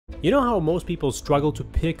You know how most people struggle to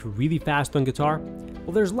pick really fast on guitar?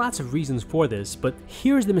 Well, there's lots of reasons for this, but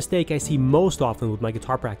here's the mistake I see most often with my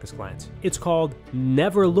guitar practice clients. It's called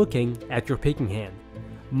never looking at your picking hand.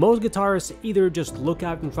 Most guitarists either just look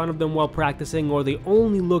out in front of them while practicing, or they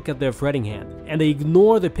only look at their fretting hand, and they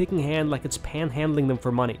ignore the picking hand like it's panhandling them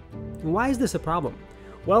for money. Why is this a problem?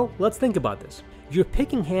 Well, let's think about this. Your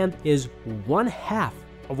picking hand is 1/2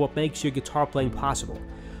 of what makes your guitar playing possible.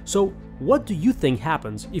 So what do you think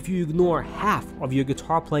happens if you ignore half of your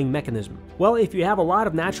guitar playing mechanism? Well, if you have a lot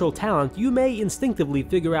of natural talent, you may instinctively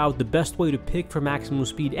figure out the best way to pick for maximum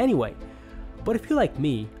speed anyway. But if you're like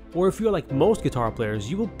me, or if you're like most guitar players,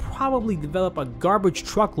 you will probably develop a garbage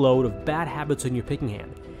truckload of bad habits in your picking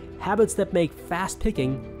hand. Habits that make fast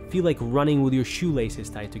picking feel like running with your shoelaces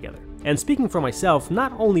tied together. And speaking for myself,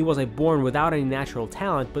 not only was I born without any natural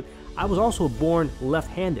talent, but I was also born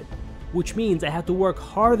left-handed, which means I had to work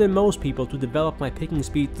harder than most people to develop my picking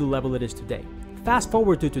speed to the level it is today. Fast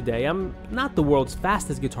forward to today, I'm not the world's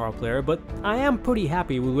fastest guitar player, but I am pretty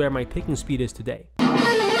happy with where my picking speed is today.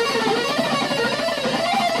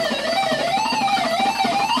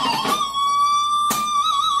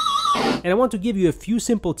 And I want to give you a few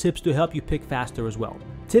simple tips to help you pick faster as well.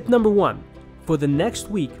 Tip number 1, for the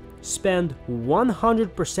next week, spend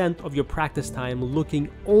 100% of your practice time looking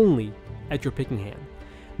only at your picking hand.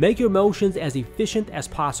 Make your motions as efficient as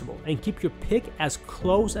possible and keep your pick as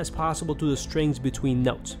close as possible to the strings between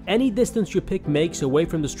notes. Any distance your pick makes away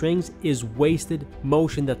from the strings is wasted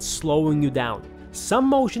motion that's slowing you down. Some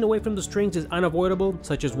motion away from the strings is unavoidable,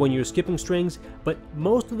 such as when you're skipping strings, but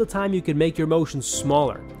most of the time you can make your motions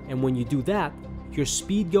smaller, and when you do that, your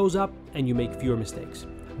speed goes up and you make fewer mistakes.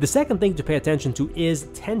 The second thing to pay attention to is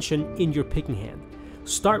tension in your picking hand.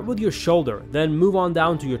 Start with your shoulder, then move on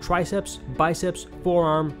down to your triceps, biceps,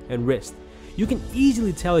 forearm, and wrist. You can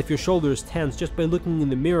easily tell if your shoulder is tense just by looking in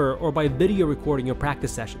the mirror or by video recording your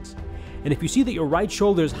practice sessions. And if you see that your right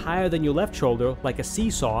shoulder is higher than your left shoulder, like a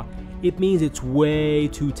seesaw, it means it's way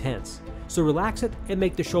too tense. So relax it and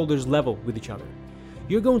make the shoulders level with each other.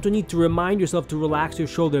 You're going to need to remind yourself to relax your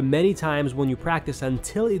shoulder many times when you practice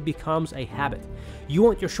until it becomes a habit. You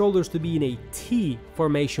want your shoulders to be in a T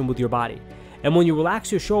formation with your body. And when you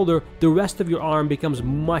relax your shoulder, the rest of your arm becomes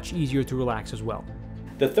much easier to relax as well.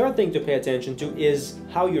 The third thing to pay attention to is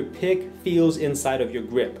how your pick feels inside of your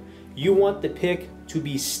grip. You want the pick to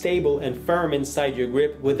be stable and firm inside your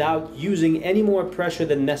grip without using any more pressure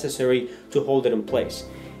than necessary to hold it in place.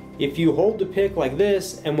 If you hold the pick like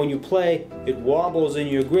this and when you play it wobbles in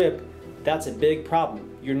your grip, that's a big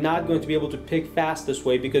problem. You're not going to be able to pick fast this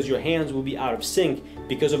way because your hands will be out of sync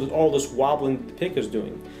because of all this wobbling the pick is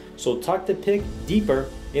doing. So tuck the pick deeper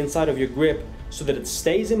inside of your grip so that it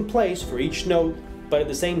stays in place for each note, but at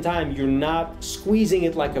the same time you're not squeezing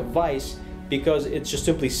it like a vice because it's just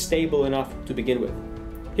simply stable enough to begin with.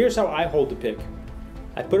 Here's how I hold the pick.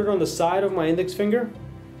 I put it on the side of my index finger,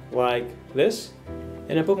 like this,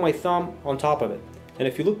 and I put my thumb on top of it. And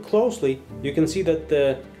if you look closely, you can see that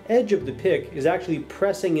the edge of the pick is actually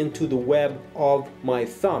pressing into the web of my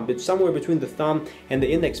thumb. It's somewhere between the thumb and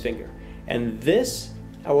the index finger. And this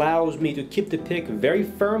allows me to keep the pick very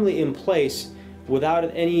firmly in place without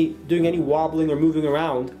doing any wobbling or moving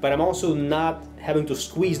around, but I'm also not having to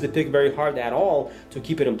squeeze the pick very hard at all to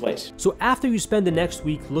keep it in place. So after you spend the next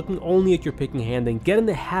week looking only at your picking hand and get in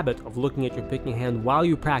the habit of looking at your picking hand while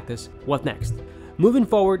you practice, what next? Moving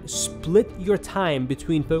forward, split your time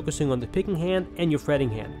between focusing on the picking hand and your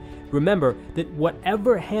fretting hand. Remember that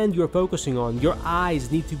whatever hand you're focusing on, your eyes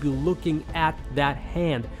need to be looking at that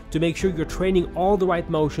hand to make sure you're training all the right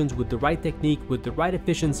motions with the right technique, with the right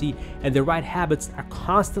efficiency, and the right habits are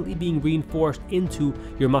constantly being reinforced into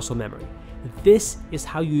your muscle memory. This is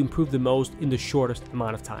how you improve the most in the shortest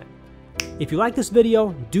amount of time. If you like this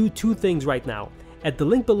video, do 2 things right now. At the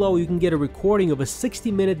link below, you can get a recording of a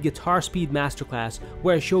 60-minute guitar speed masterclass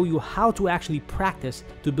where I show you how to actually practice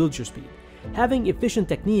to build your speed. Having efficient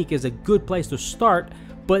technique is a good place to start,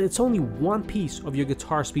 but it's only one piece of your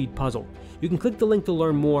guitar speed puzzle. You can click the link to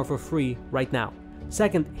learn more for free right now.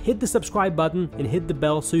 Second, hit the subscribe button and hit the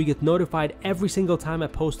bell so you get notified every single time I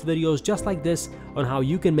post videos just like this on how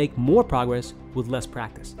you can make more progress with less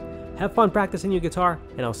practice. Have fun practicing your guitar,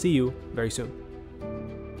 and I'll see you very soon.